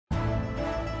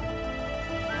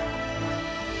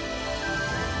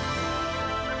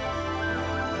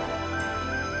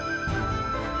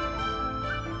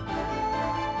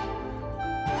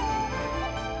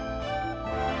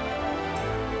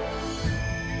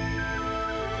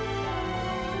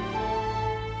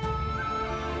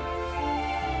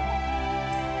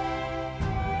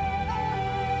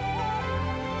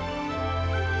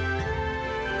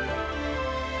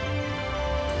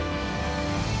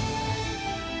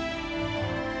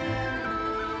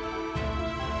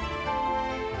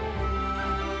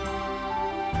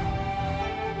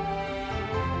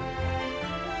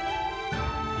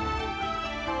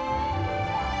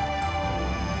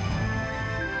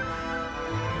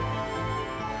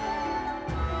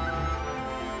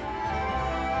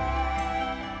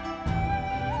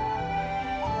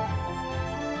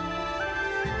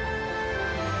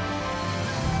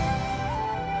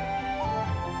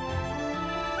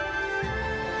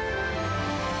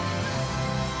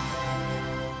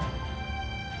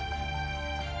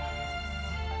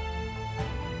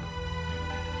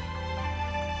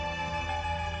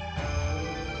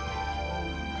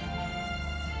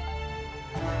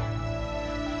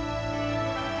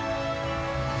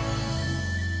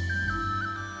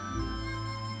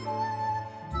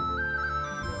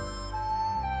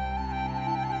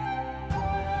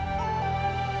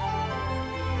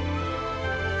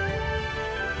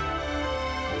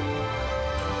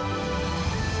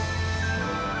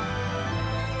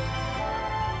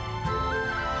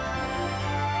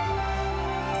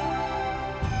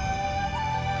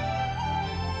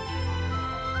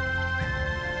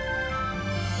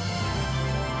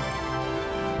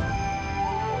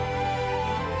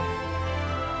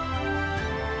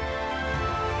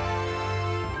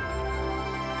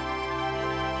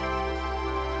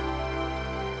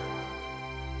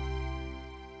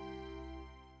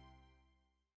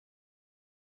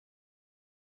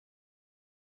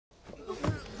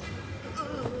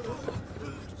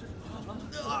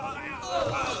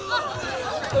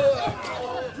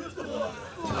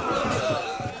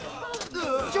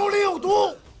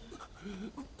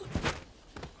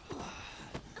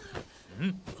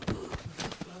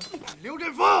给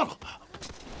放了！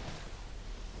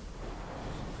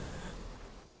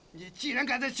你既然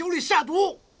敢在酒里下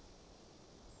毒，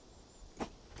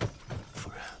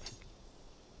夫人，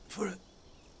夫人，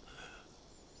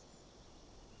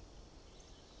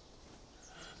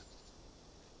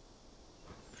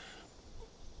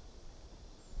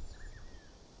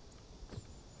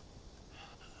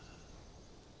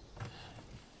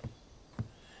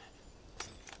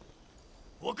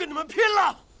我跟你们拼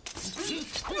了！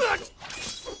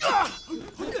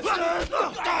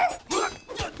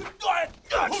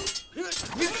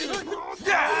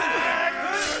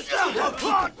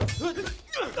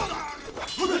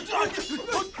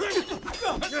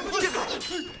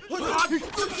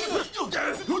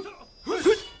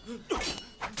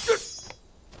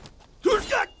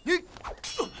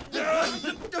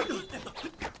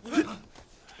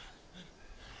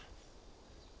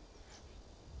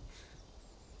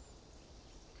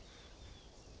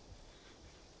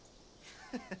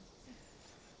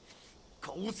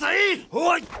 狗贼！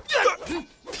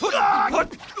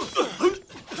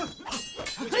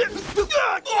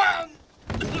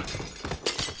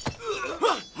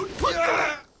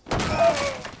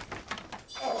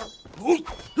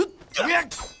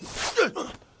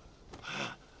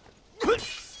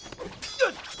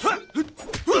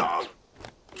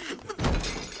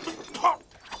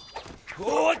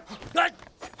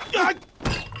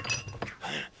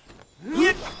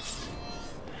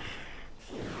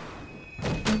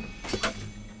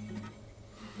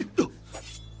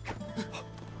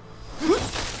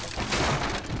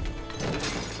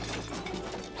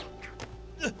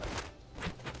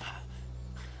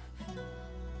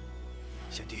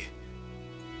贤弟，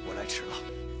我来迟了。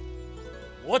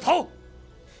我投，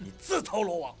你自投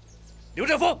罗网。刘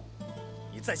振峰，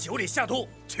你在酒里下毒，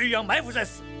曲阳埋伏在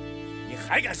此，你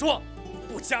还敢说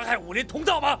不加害武林同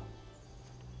道吗？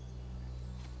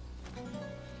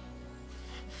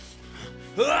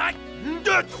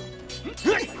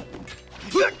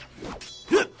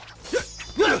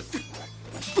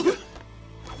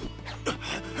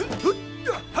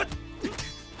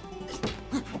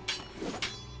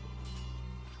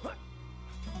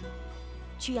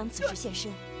曲阳此时现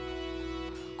身，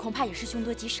恐怕也是凶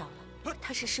多吉少了。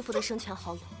他是师父的生前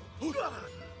好友，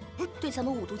对咱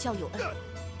们五毒教有恩。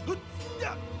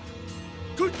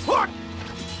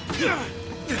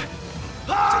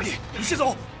贤弟，你先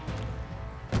走。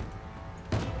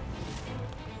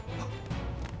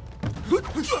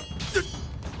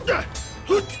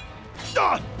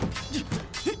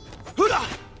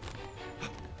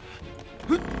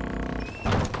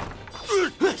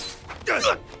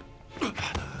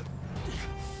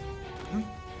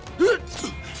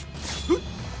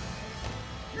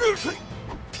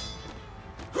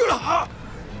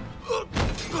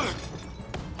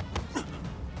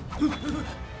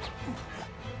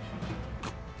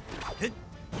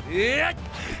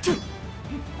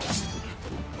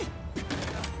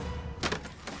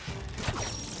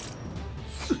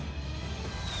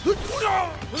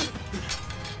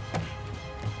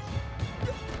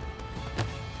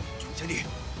贤弟，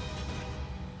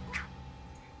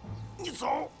你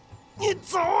走，你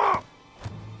走啊！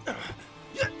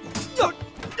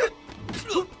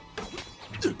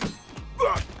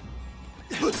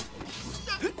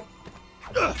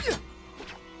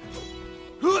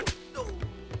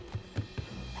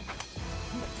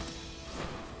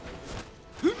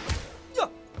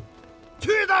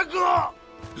曲大哥，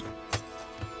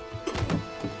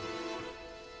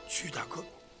曲大哥。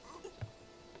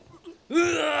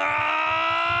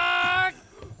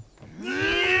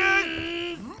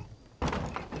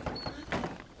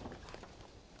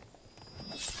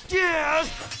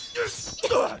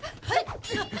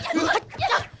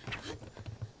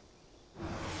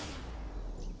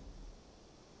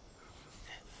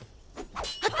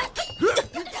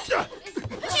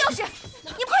 曲药师，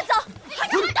你快走！快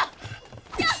点，快点！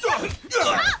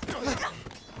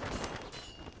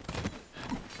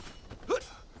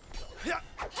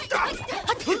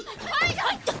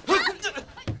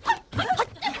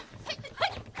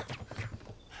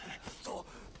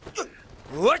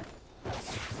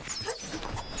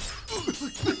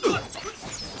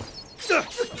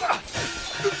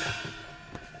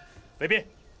 韦斌，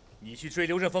你去追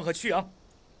刘振峰和曲阳，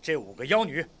这5个妖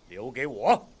女留给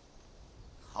我。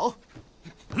好。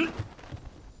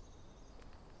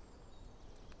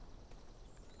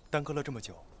耽搁了这么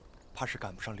久，怕是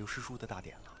赶不上刘师叔的大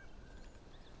典了。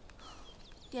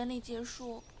典礼结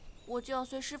束，我就要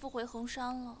随师傅回衡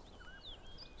山了。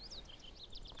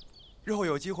日后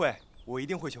有机会，我一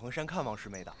定会去衡山看望师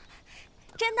妹的。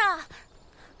真的？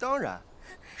当然，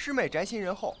师妹宅心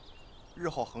仁厚，日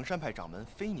后衡山派掌门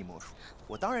非你莫属，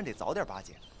我当然得早点巴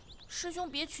结。师兄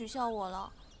别取笑我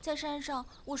了，在山上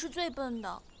我是最笨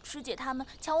的，师姐她们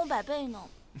强我100倍呢。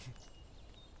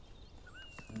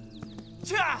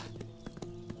切！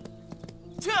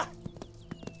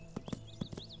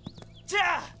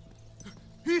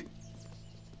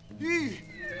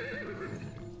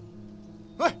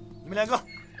喂，你们2个，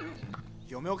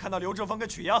有没有看到刘正风跟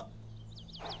曲阳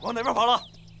往哪边跑了？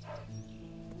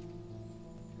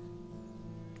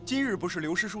今日不是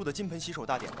刘师叔的金盆洗手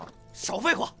大典吗？少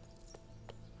废话！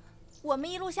我们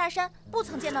一路下山，不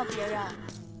曾见到别人。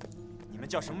你们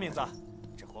叫什么名字？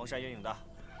这荒山野岭的，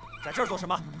在这儿做什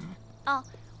么？啊，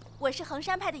我是衡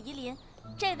山派的夷陵，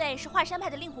这位是华山派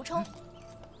的令狐冲。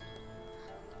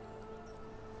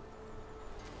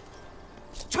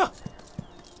撤！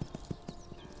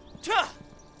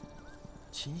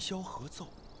琴箫合奏，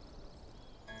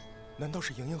难道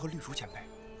是莹莹和绿竹前辈？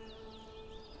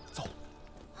走。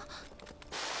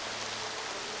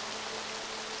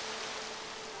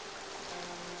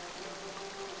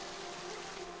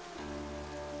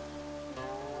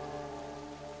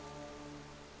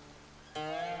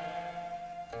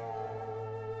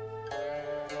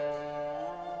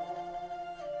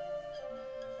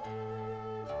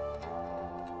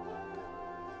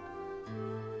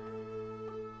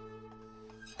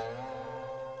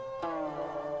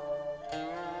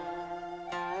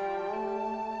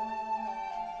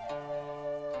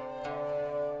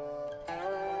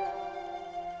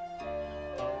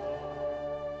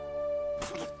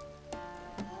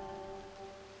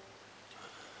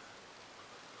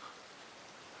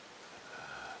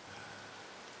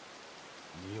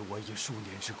我以数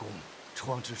年之功，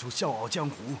创制出笑傲江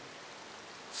湖，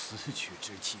此曲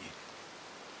之技，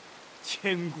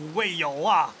千古未有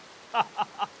啊！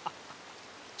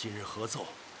今日合奏，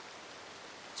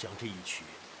将这一曲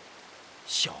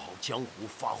笑傲江湖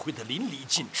发挥得淋漓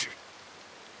尽致。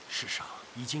世上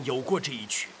已经有过这一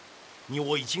曲，你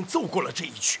我已经奏过了这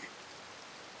一曲。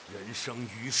人生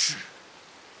于世，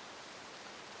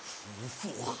夫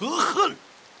复何恨？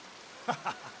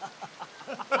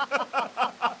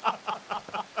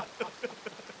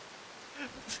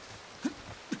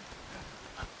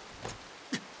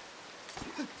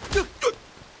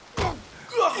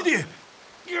弟弟，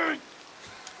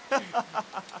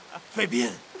费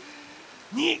斌，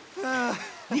你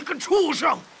个畜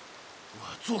生！我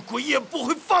做鬼也不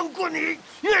会放过你！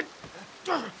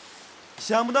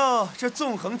想不到这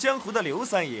纵横江湖的刘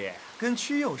三爷跟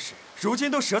屈右使，如今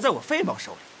都折在我费茂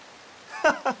手里。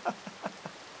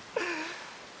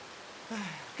哎，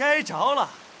该着了，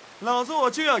老子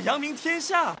我就要扬名天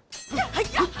下！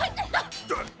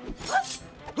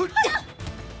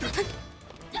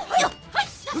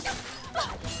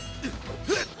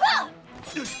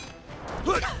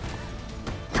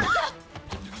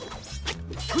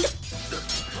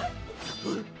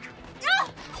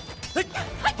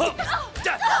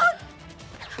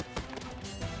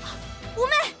五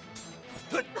妹，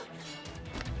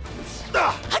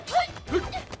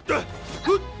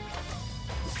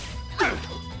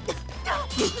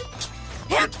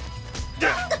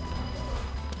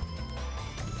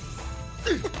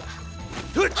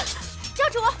教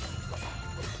主，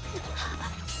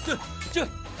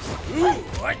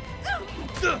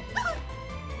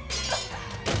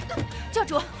教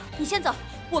主，你先走，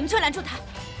我们去拦住他。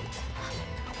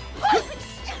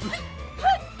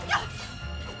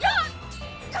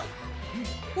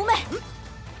五妹，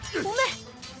五妹，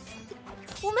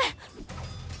五妹。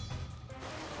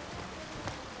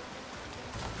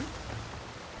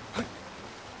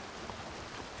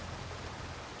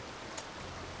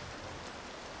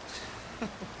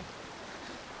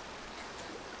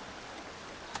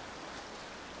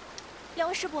两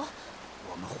位师伯，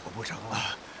我们活不成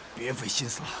了，别费心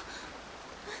思了。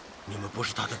你们不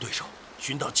是他的对手，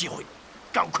寻到机会，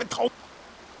赶快逃！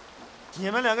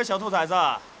你们2个小兔崽子，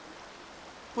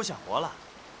不想活了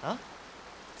啊？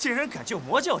竟然敢救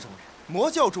魔教中人！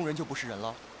魔教中人就不是人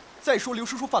了。再说刘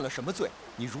叔叔犯了什么罪，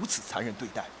你如此残忍对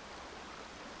待？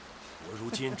我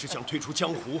如今只想退出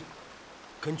江湖，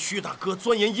跟屈大哥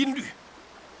钻研音律。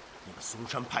你们嵩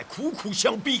山派苦苦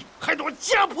相逼，还让我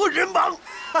家破人亡！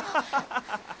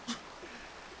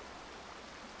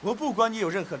我不管你有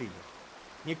任何理由，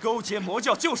你勾结魔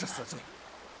教就是死罪。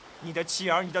你的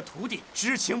妻儿、你的徒弟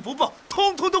知情不报，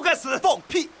通通都该死！放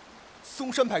屁！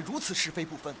嵩山派如此是非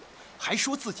不分，还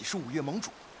说自己是5岳盟主。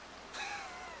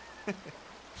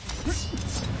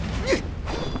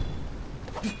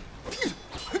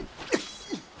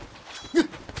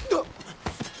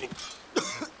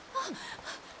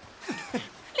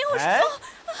令狐师兄，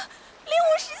令狐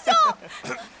师兄，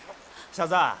小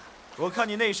子，我看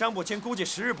你内伤不轻，估计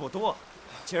时日不多，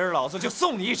今儿老子就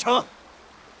送你一程。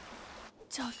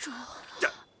教主，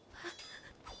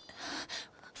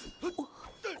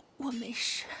我没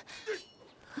事。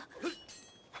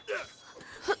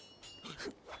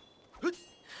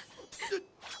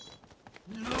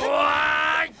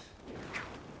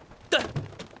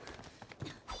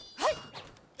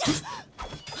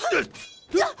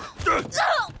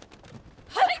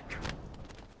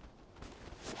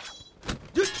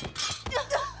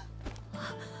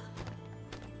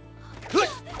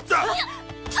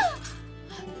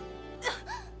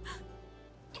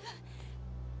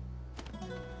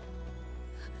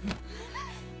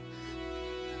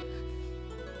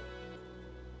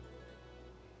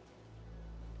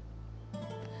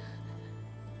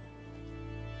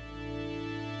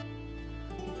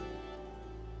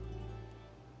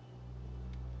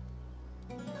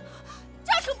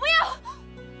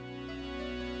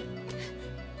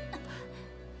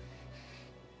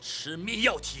吃秘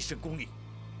药提升功力，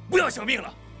不要小命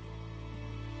了。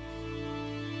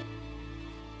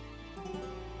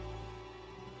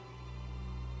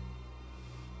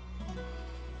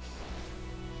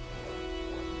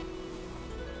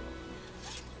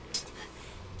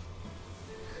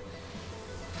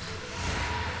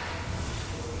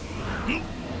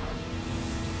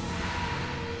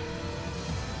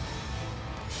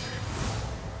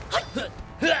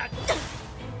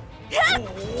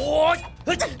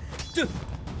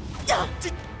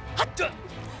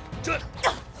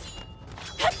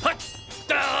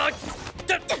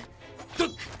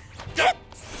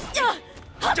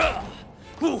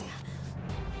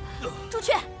朱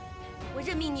雀，我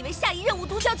任命你为下一任务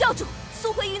毒教教主，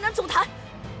速回云南总坛。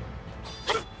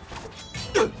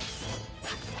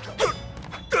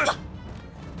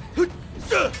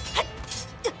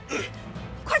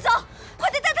快走，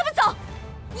快点带他们走！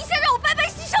你想让我白白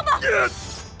牺牲吗？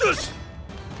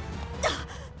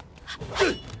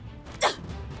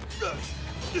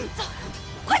走，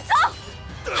快走！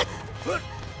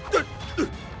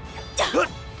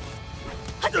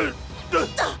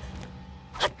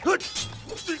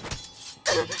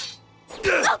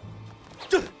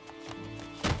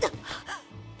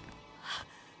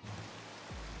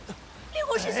烈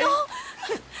火师兄，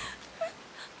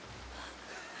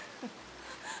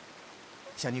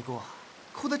小尼姑，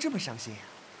哭得这么伤心呀？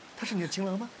他是你的情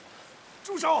郎吗？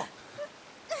住手！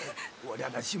我俩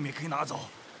的性命可以拿走，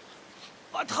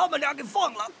把他们俩给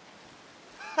放了。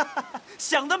哈哈，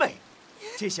想得美！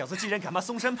这小子既然敢骂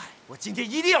嵩山派，我今天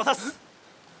一定要他死！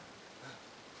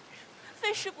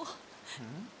费师伯，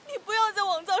你不要再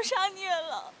枉造杀孽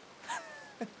了。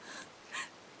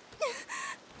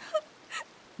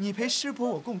你陪师伯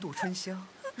我共度春宵，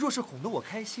若是哄得我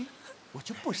开心，我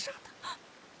就不杀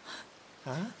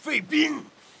他。啊，废兵！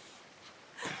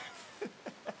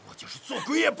我就是做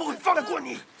鬼也不会放过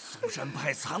你！嵩山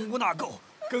派残污纳垢，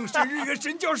更是日月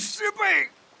神教10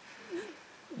倍。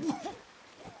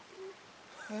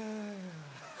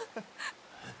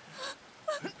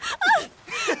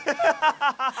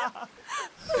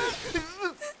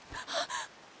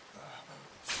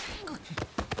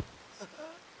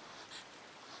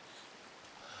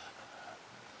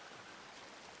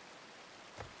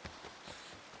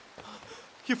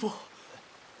义父，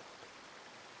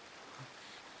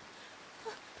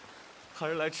孩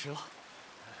儿来迟了。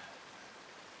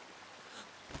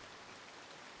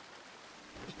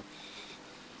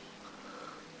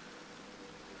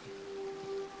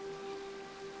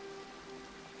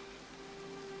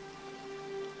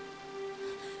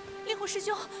烈火师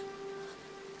兄，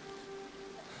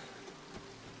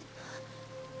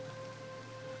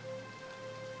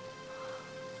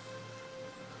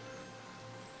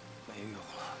没用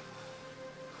了，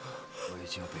我已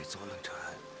经被左冷禅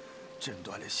震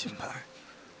断了心脉，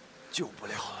救不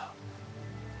了了。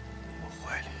我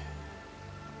怀里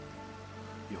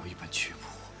有一本曲谱，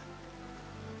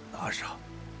拿上。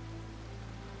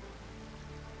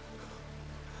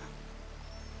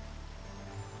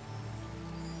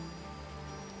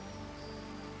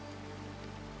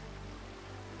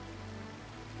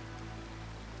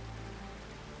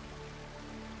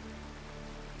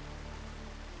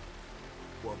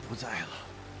我不在了，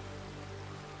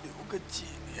留个纪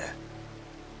念。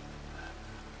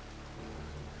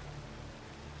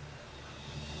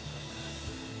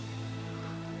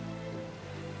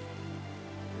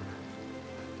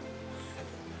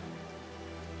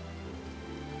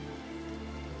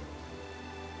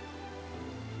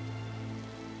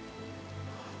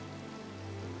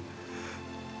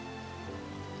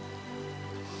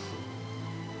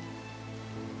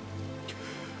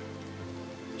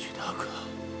曲大哥。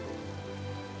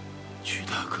曲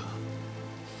大哥，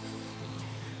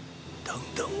等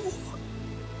等我。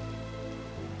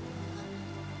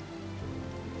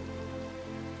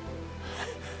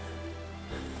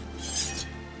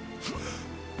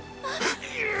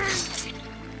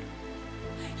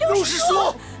又是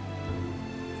说。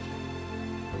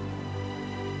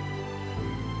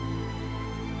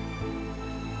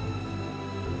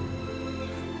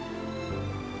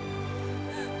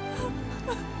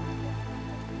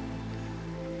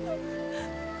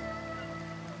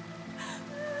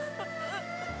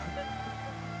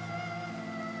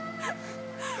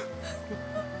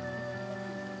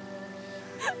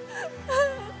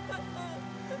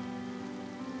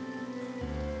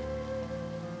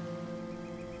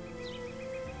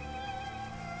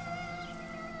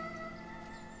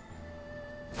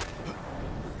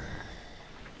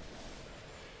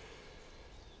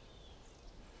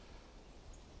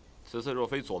 此次若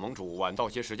非左盟主晚到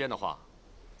些时间的话，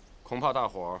恐怕大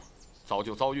伙儿早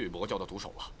就遭遇魔教的毒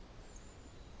手了。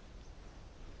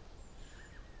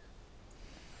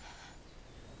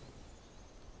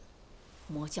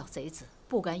魔教贼子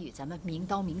不敢与咱们明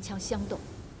刀明枪相斗，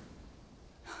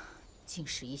竟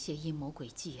是一些阴谋诡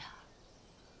计啊！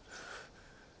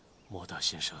莫大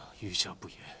先生御下不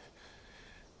言，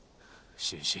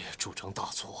险些铸成大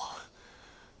错。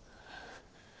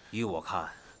依我看，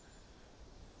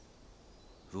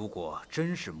如果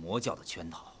真是魔教的圈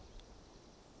套，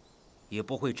也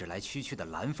不会只来区区的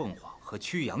蓝凤凰和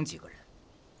曲阳几个人。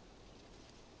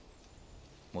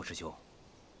莫师兄，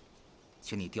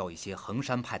请你调一些衡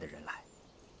山派的人来，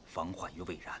防患于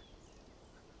未然。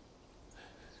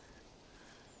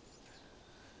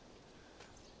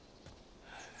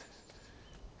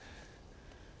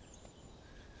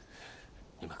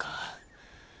你们看，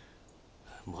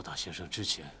莫大先生之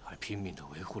前还拼命地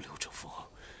维护刘正风，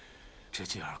这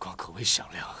记耳光可谓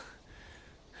响亮。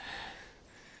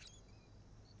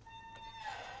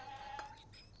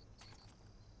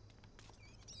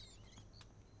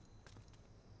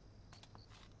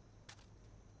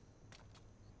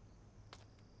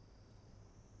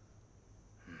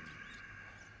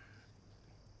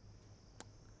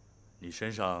你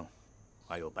身上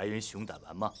还有白云熊胆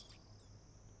丸吗？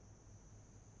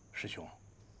师兄，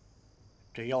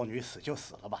这妖女死就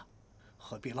死了吧，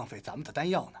何必浪费咱们的丹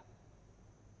药呢？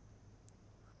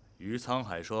于沧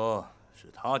海说是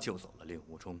他救走了令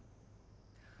狐冲，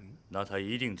那他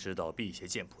一定知道辟邪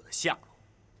剑谱的下落。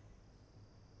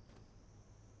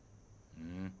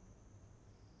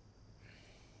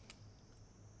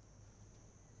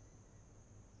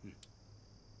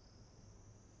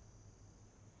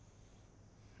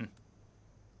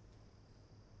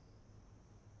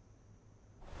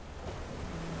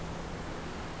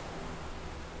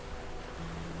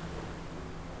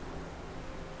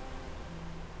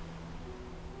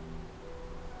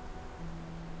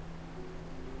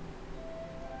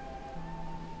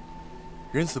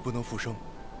人死不能复生，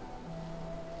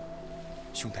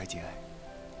兄台节哀。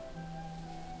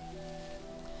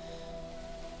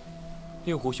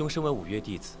令狐兄身为五岳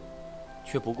弟子，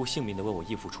却不顾性命的为我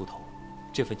义父出头，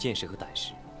这份见识和胆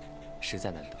识，实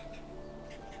在难得。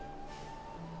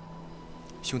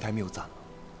兄台谬赞了，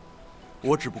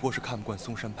我只不过是看不惯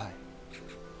嵩山派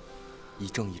以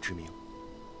正义之名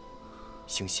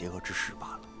行邪恶之事罢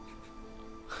了。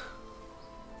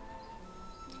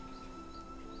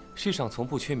 世上从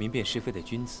不缺明辨是非的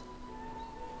君子，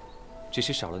只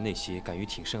是少了那些敢于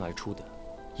挺身而出的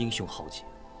英雄豪杰。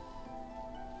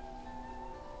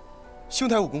兄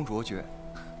台武功卓绝，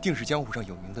定是江湖上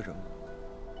有名的人物。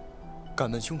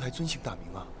敢问兄台尊姓大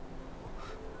名啊？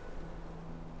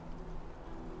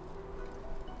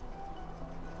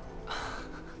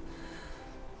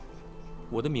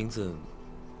我的名字，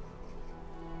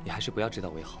你还是不要知道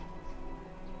为好。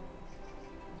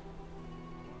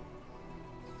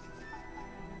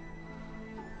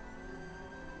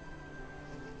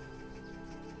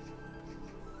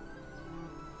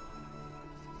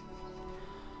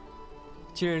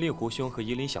 今日令狐兄和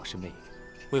夷陵小师妹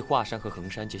为华山和衡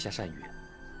山结下善缘，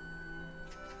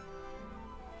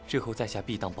日后在下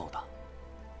必当报答。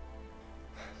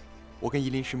我跟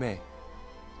夷陵师妹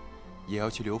也要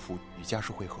去刘府与家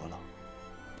属会合了，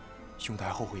兄台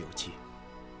后会有期。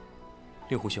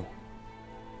令狐兄，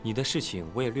你的事情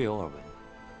我也略有耳闻。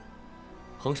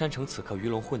衡山城此刻鱼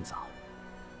龙混杂，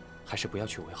还是不要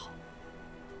去为好。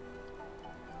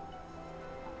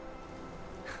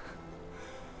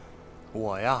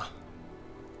 我呀，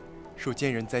受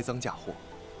奸人栽赃嫁祸，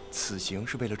此行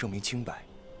是为了证明清白。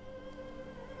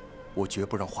我绝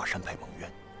不让华山派蒙冤。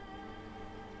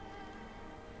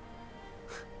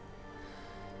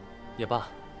也罢，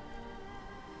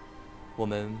我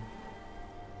们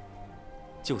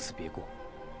就此别过。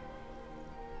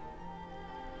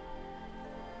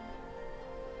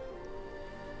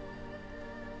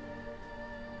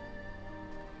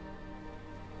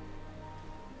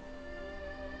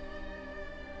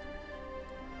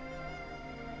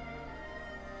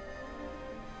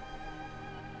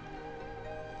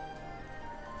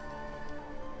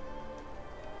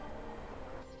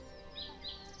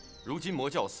如今魔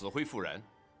教死灰复燃，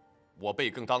我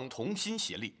辈更当同心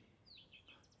协力。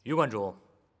于观主，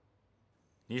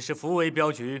你是福威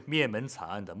镖局灭门惨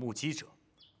案的目击者，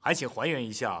还请还原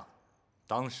一下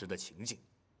当时的情景。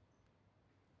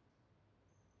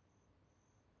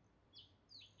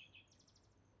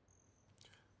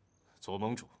左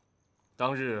盟主，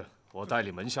当日我带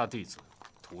领门下弟子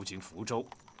途经福州。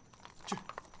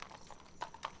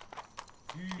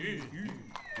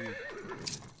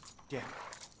爹，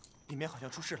里面好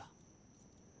像出事了，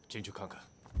进去看看。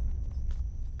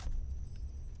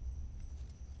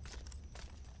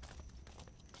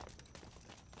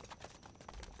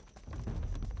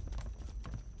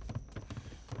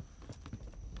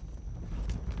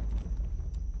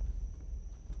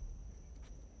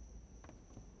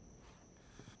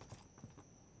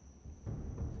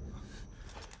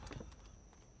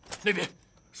那边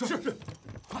是。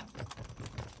快！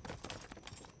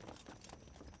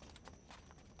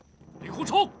令狐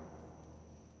冲，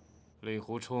令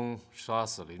狐冲杀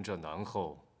死临阵南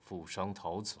后，负伤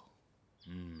逃走。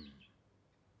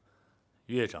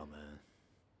岳掌门，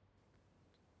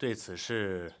对此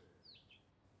事，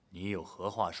你有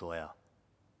何话说呀？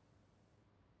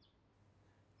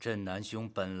镇南兄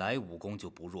本来武功就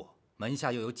不弱，门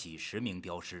下又有几十名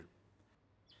镖师，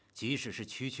即使是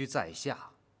区区在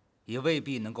下，也未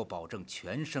必能够保证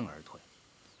全身而退。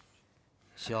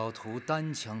小徒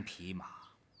单枪匹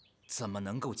马，怎么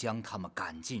能够将他们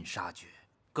赶尽杀绝？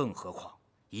更何况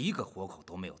一个活口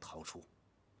都没有逃出。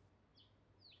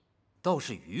倒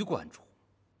是于观主，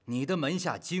你的门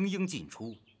下精英尽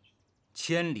出，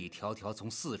千里迢迢从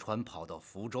四川跑到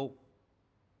福州，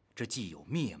这既有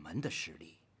灭门的实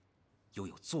力，又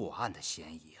有作案的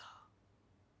嫌疑啊！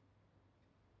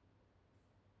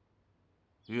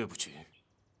岳不群，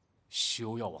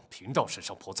休要往贫道身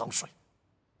上泼脏水。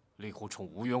令狐冲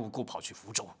无缘无故跑去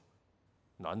福州，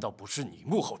难道不是你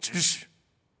幕后指使？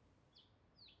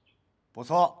不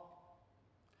错，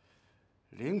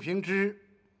林平之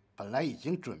本来已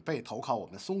经准备投靠我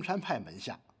们嵩山派门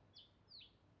下，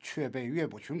却被岳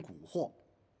不群蛊惑，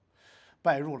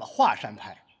拜入了华山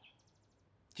派。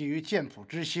基于剑谱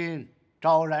之心，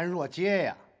昭然若揭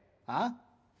呀！啊？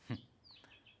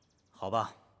好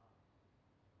吧，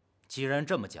既然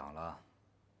这么讲了，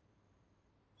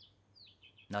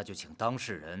那就请当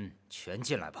事人全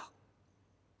进来吧。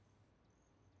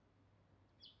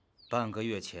半个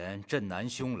月前，镇南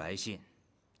兄来信，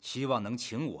希望能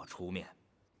请我出面，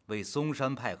为嵩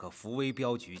山派和福威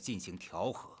镖局进行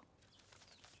调和。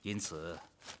因此，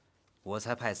我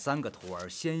才派3个徒儿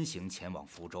先行前往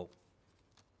福州。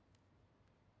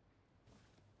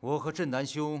我和镇南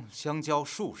兄相交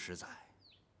数十载，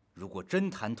如果真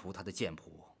贪图他的剑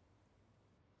谱，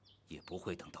也不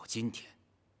会等到今天。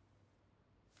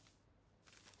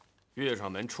岳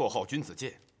掌门绰号君子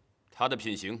剑，他的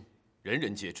品行人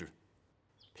人皆知。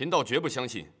贫道绝不相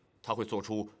信他会做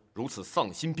出如此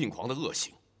丧心病狂的恶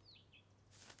行。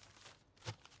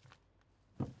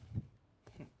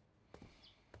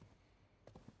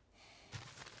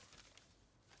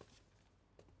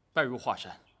拜入华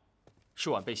山，是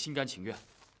晚辈心甘情愿。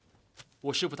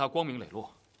我师父他光明磊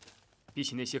落，比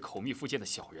起那些口蜜腹剑的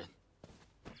小人，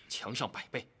强上100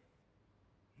倍。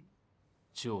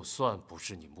就算不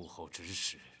是你幕后指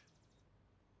使，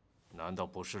难道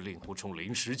不是令狐冲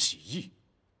临时起意？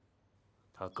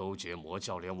他勾结魔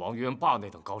教，连王渊霸那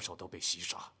等高手都被袭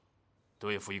杀，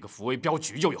对付一个福威镖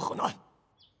局又有何难？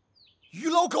于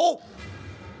老狗，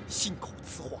信口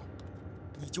雌黄，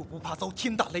你就不怕遭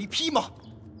天打雷劈吗？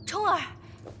冲儿，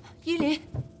依林，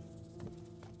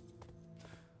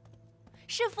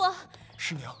师父，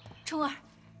师娘，冲儿，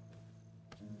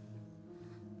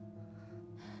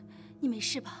你没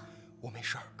事吧？我没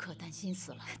事儿，可担心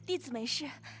死了。弟子没事，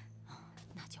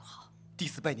那就好。弟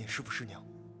子拜见师父师娘。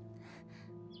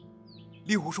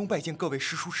令狐冲拜见各位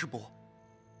师叔师伯。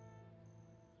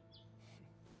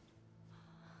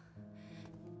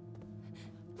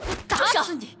打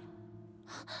死你！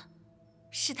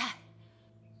师太，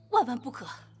万万不可！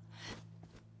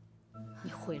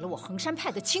你毁了我衡山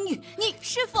派的清誉！你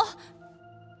师父，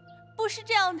不是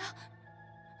这样的，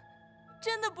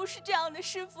真的不是这样的，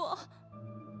师父。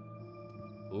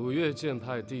五岳剑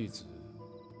派弟子，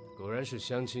果然是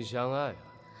相亲相爱啊！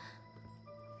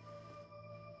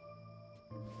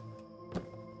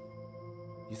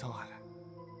于沧海，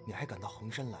你还敢到衡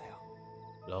山来啊？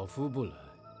老夫不来，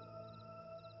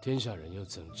天下人又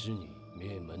怎知你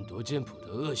灭门夺剑谱的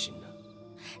恶行呢？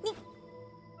你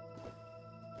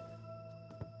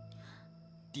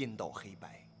颠倒黑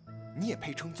白，你也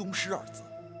配称宗师二字？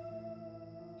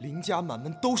林家满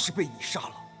门都是被你杀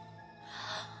了，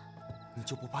你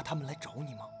就不怕他们来找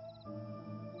你吗？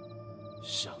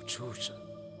小畜生，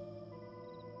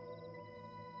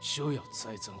休要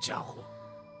栽赃嫁祸，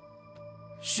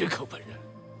血口本人。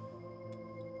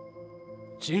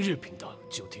今日贫道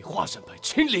就替华山派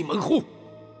清理门户。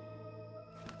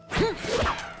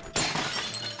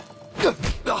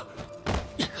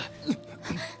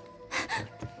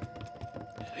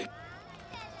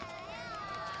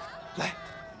来，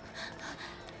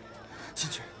进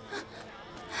去。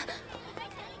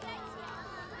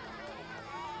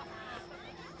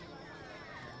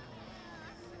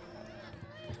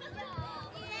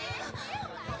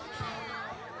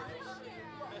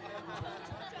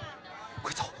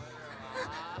快走！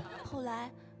后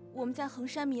来我们在衡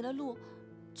山迷了路，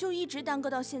就一直耽搁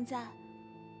到现在。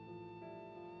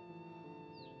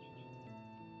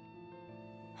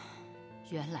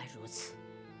原来如此。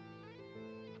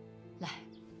来，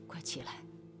快起来。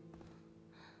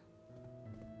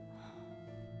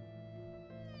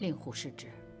令狐失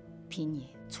职，贫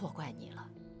尼错怪你了。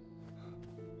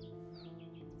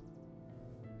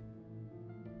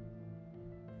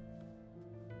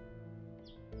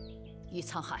于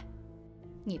沧海，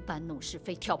你搬弄是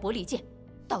非、挑拨离间，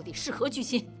到底是何居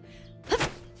心？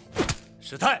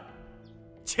师太，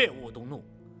切勿动怒，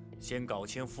先搞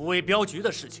清扶危镖局的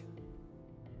事情。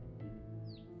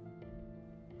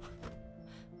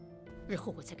日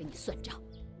后我再跟你算账。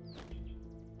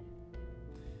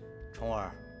虫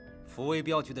儿，扶危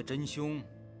镖局的真凶，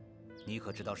你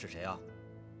可知道是谁啊？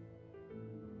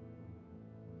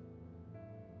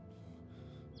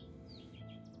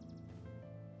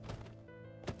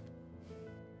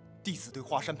弟子对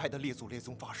华山派的列祖列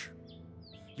宗发誓，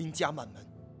林家满门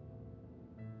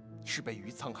是被于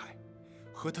沧海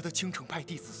和他的青城派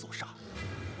弟子所杀。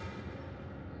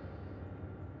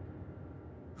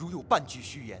如有半句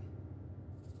虚言，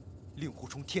令狐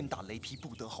冲天打雷劈，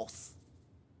不得好死。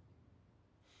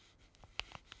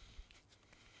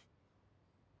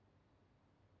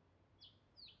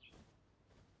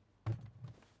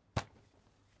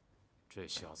这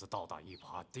小子倒打一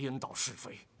耙，颠倒是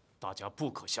非，大家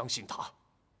不可相信他。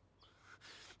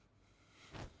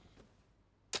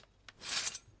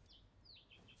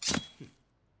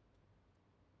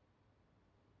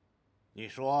你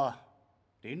说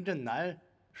林震南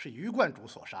是于观主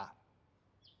所杀，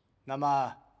那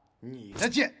么你的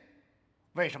剑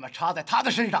为什么插在他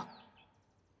的身上？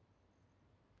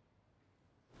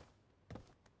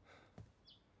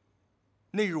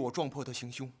那日我撞破他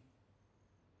行凶，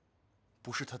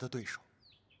不是他的对手，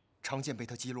长剑被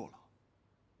他击落了。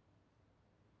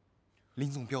林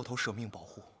总镖头舍命保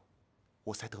护，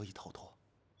我才得以逃脱。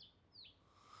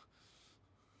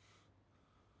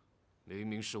明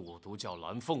明是五毒教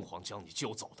蓝凤凰将你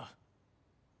救走的。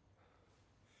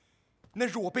那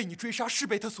日我被你追杀，是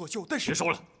被他所救，但是……别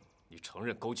说了，你承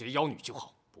认勾结妖女就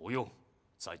好，不用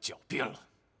再狡辩了。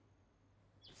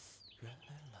原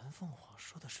来蓝凤凰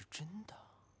说的是真的。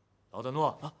劳德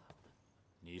诺啊，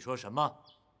你说什么？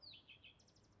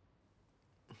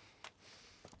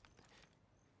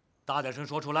大点声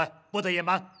说出来，不得隐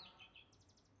瞒。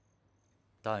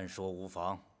但说无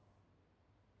妨。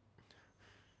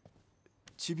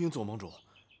启禀左盟主，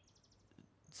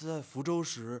在福州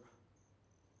时，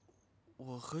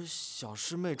我和小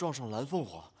师妹撞上蓝凤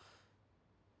凰。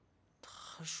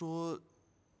他说，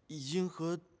已经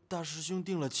和大师兄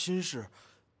定了亲事，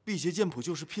辟邪剑谱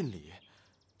就是聘礼。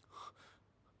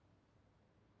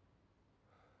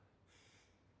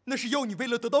那是妖女为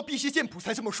了得到辟邪剑谱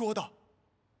才这么说的，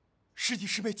师弟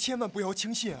师妹千万不要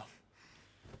轻信啊！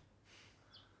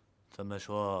这么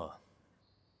说，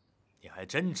你还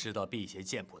真知道辟邪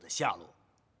剑谱的下落？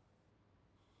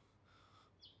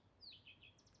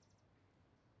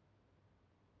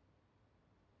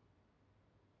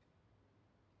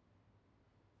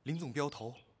林总镖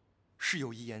头是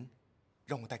有遗言，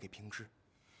让我带给平之。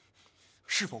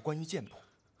是否关于剑谱，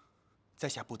在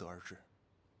下不得而知。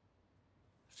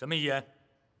什么遗言？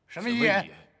什么遗言？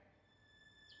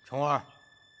虫儿，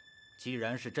既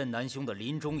然是镇南兄的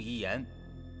临终遗言，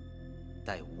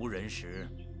待无人时，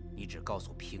你只告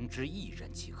诉平之一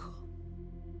人即可。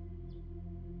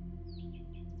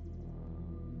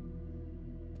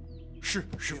是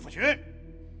师父。群，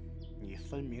你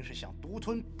分明是想独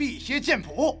吞辟邪剑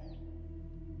谱。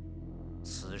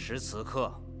此时此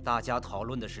刻，大家讨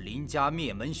论的是林家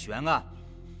灭门悬案。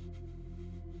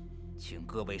请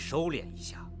各位收敛一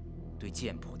下对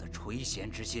剑谱的垂涎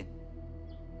之心。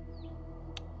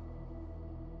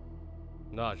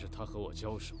那日他和我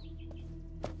交手，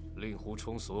令狐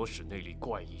冲所使内力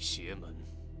怪异邪门，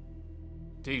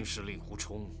定是令狐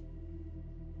冲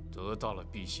得到了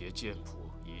辟邪剑谱，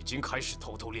已经开始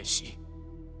偷偷练习。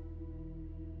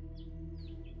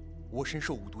我身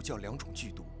受五毒教2种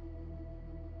剧毒，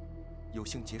有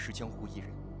幸结识江湖一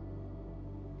人，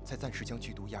才暂时将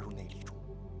剧毒压入内力中。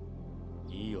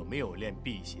你有没有练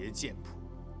辟邪剑谱？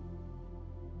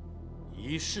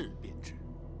一试便知。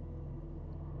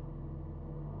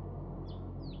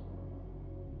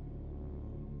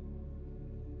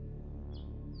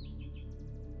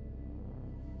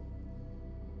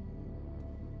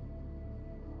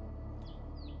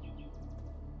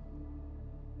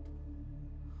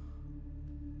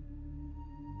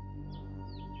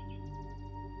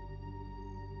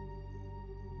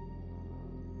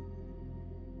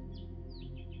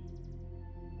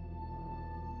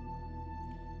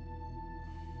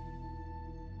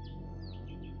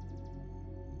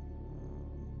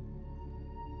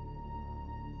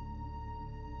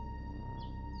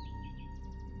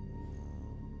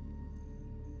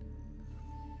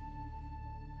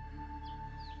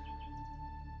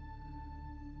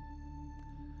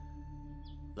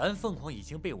蓝凤凰已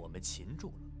经被我们擒住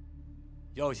了。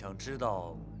要想知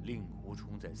道令狐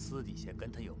冲在私底下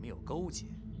跟他有没有勾结，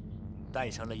带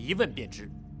上了一问便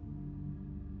知。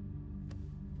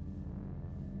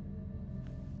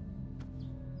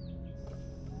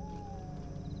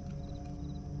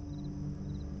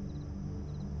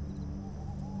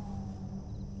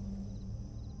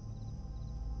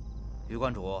于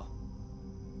观主，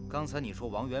刚才你说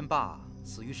王元霸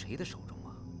死于谁的手中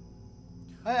啊？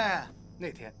哎，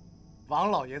那天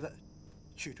王老爷子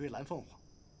去追蓝凤凰，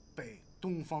被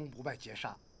东方不败截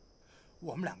杀，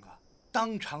我们2个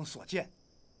当场所见。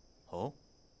哦，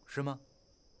是吗？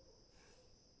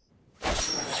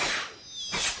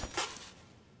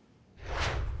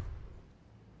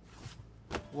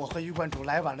我和于观主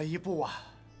来晚了一步啊，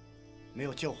没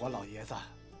有救活老爷子。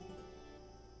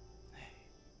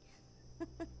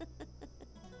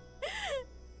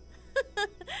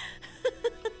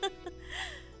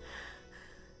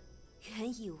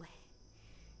原以为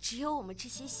只有我们这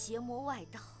些邪魔外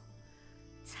道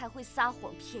才会撒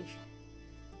谎骗人，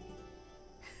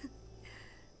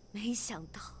没想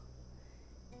到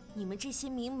你们这些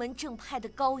名门正派的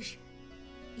高人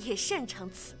也擅长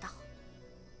此道，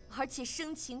而且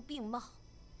声情并茂，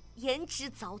言之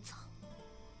凿凿，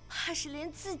怕是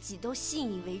连自己都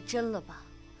信以为真了吧？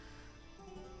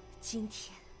今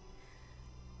天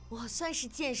我算是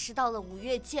见识到了5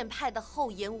岳剑派的厚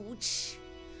颜无耻。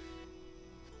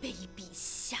卑鄙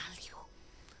下流！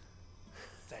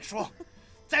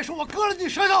再说我割了你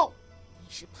舌头！你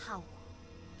是怕我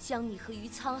将你和于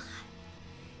沧海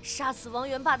杀死王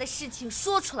元霸的事情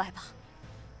说出来吧？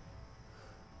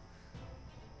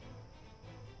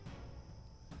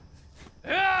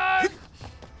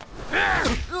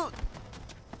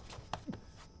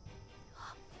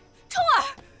冲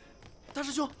儿，大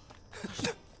师兄。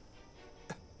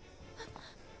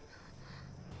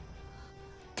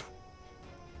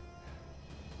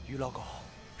于老狗，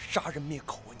杀人灭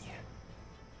口啊你！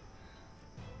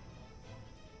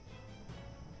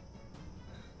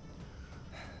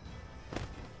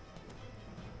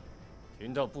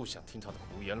贫道不想听他的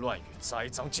胡言乱语、栽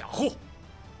赃假货。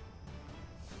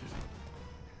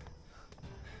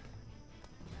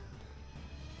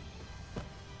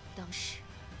当时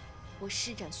我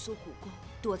施展缩骨功，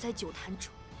躲在酒坛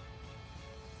中。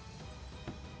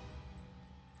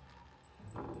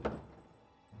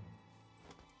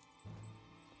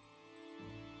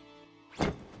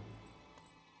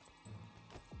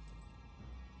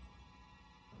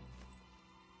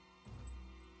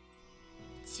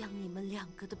将你们2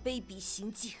个的卑鄙行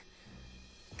径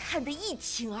看得一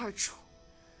清二楚。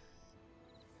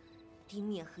丁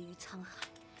面和于沧海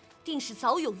定是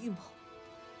早有预谋，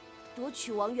夺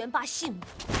取王元霸性命。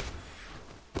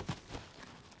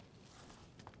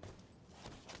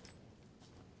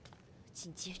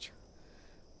紧接着，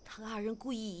他2人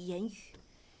故意以言语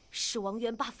使王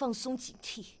元霸放松警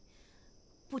惕，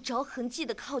不着痕迹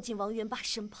地靠近王元霸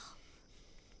身旁。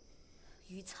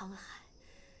于沧海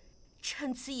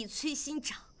趁此以摧心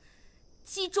掌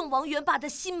击中王元霸的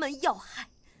心门要害。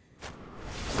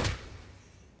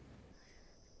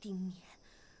丁年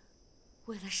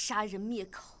为了杀人灭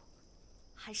口，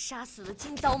还杀死了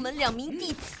金刀门2名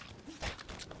弟子。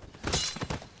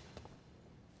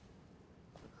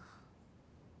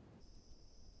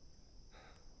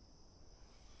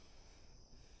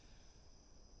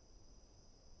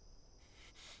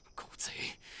狗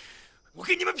我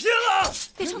跟你们拼了！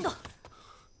别冲动，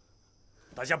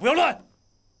大家不要乱！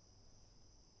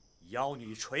妖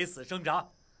女垂死挣扎，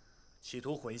企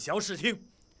图混淆视听，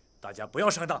大家不要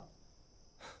上当。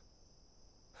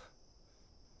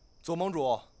左盟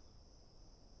主，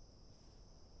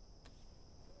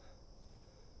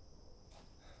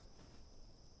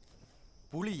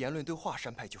不利言论对华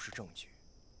山派就是证据，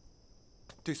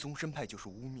对嵩山派就是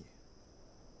污蔑。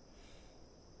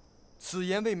此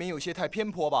言未免有些太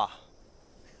偏颇吧？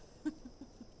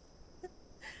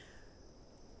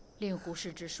令狐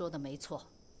师之说的没错，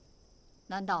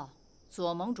难道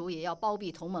左盟主也要包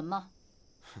庇同门吗？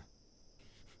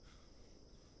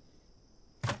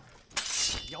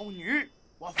妖女，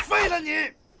我废了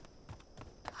你！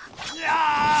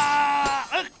呀！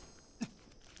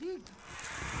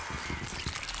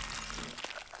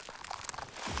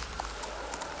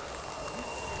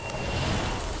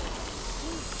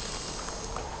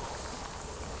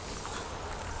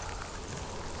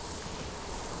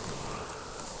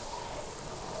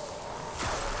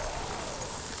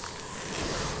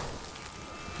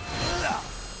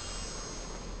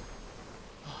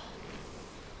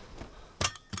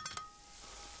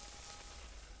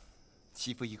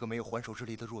欺负一个没有还手之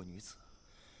力的弱女子，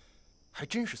还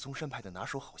真是嵩山派的拿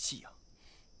手好戏呀！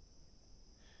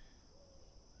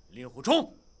令狐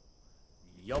冲，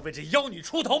你要为这妖女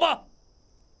出头吗？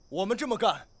我们这么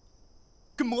干，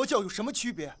跟魔教有什么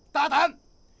区别？大胆！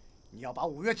你要把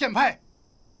五岳剑派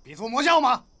比作魔教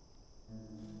吗？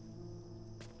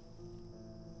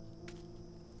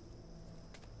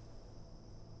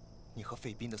你和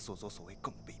费斌的所作所为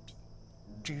更卑鄙，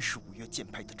真是五岳剑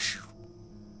派的耻辱。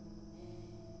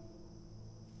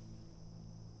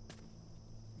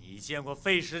你见过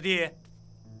费师弟？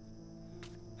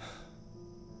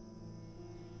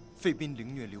费斌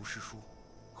凌虐刘师叔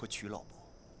和曲老伯，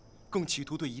更企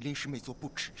图对夷陵师妹做不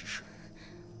耻之事。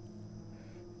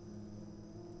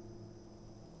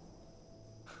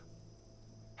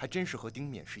还真是和丁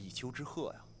冕是一丘之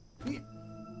貉呀！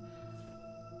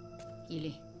夷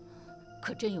陵，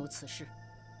可真有此事？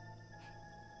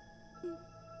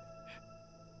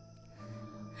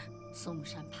嵩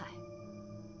山派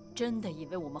真的以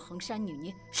为我们衡山女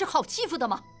尼是好欺负的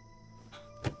吗？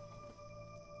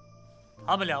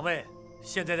他们两位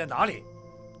现在在哪里？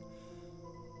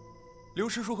刘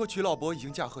师叔和曲老伯已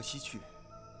经驾鹤西去，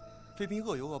费斌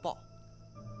恶有恶报，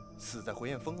死在回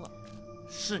雁峰了。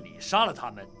是你杀了他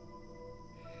们？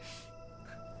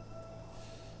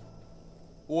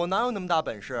我哪有那么大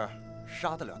本事，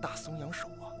杀得了大松阳手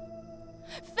啊？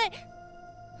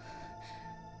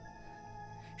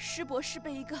师伯是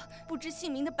被一个不知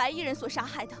姓名的白衣人所杀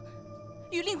害的，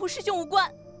与令狐师兄无关。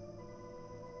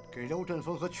给刘振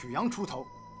峰和曲阳出头，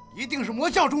一定是魔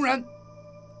教中人。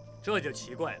这就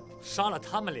奇怪了，杀了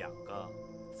他们两个，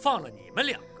放了你们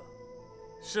两个，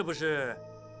是不是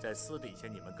在私底下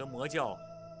你们跟魔教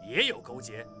也有勾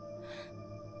结？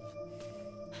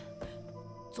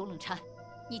左冷禅，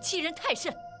你欺人太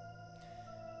甚！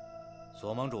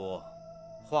左盟主，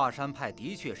华山派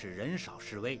的确是人少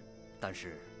势微，但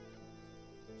是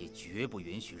也绝不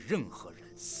允许任何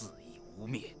人肆意污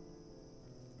蔑。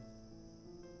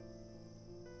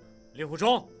令狐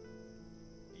冲，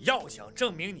要想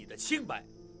证明你的清白，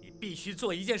你必须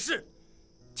做一件事，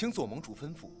请左盟主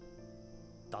吩咐。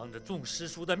当着众师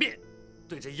叔的面，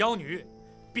对着妖女，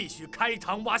必须开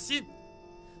膛挖心，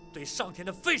对上天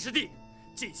的费师弟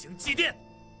进行祭奠。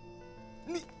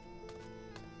你，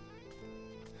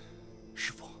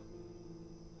师父。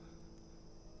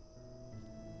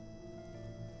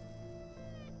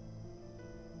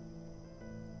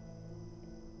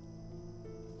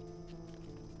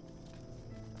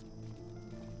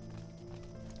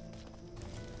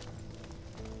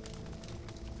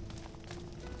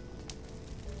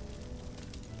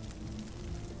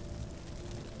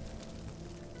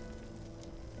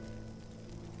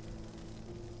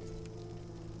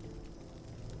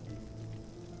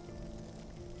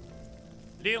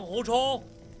令狐冲，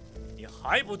你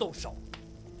还不动手？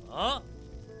啊！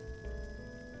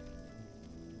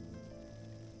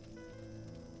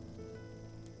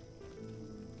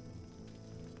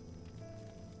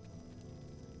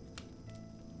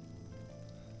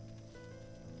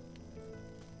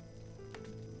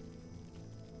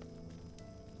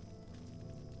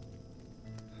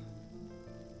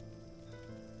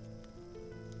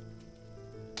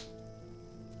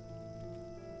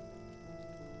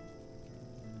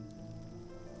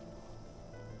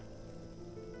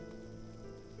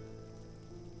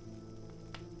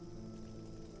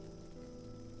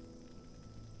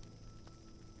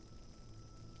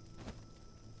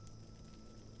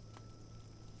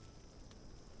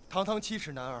堂堂7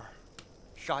尺男儿，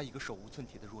杀一个手无寸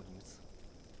铁的弱女子，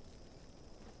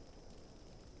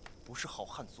不是好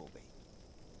汉所为。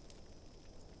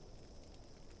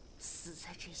死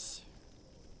在这些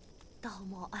道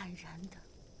貌岸然的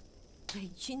伪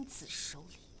君子手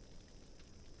里，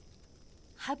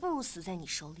还不如死在你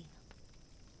手里呢。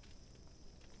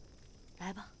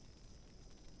来吧，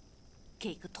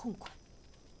给个痛快。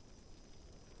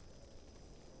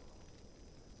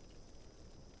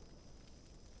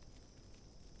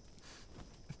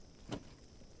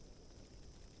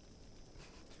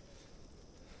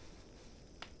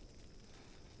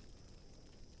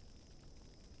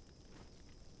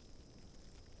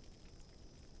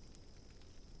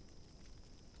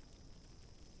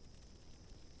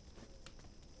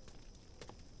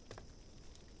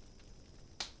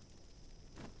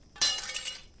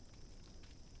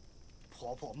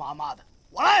婆婆妈妈的，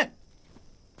我来！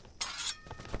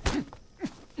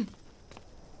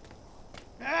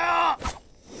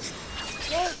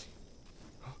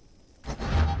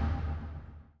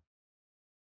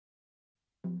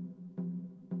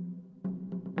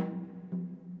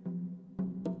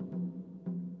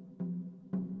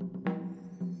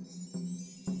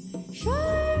深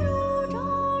入朝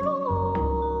露，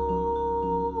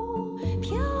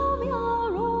缥缈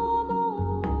若梦，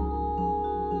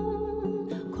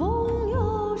空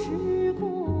有时光，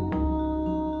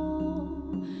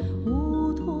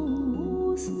无痛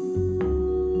无私，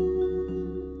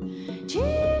七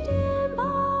颠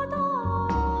八倒，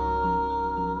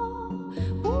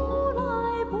不来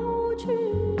不去，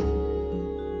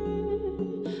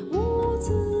无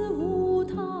滋无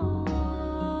他。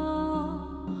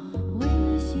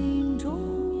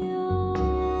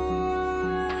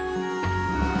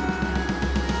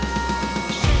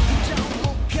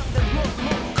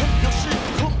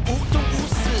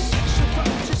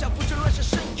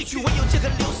唯有这个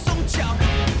流松脚，天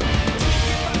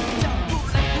天放跳，不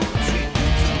来不去，无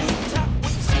滋无他，唯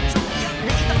心中央。人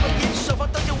一大把眼手放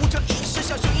当家无常，一时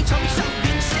小雄鹰朝上云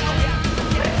霄。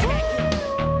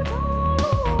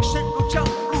深入朝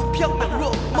露，缥缈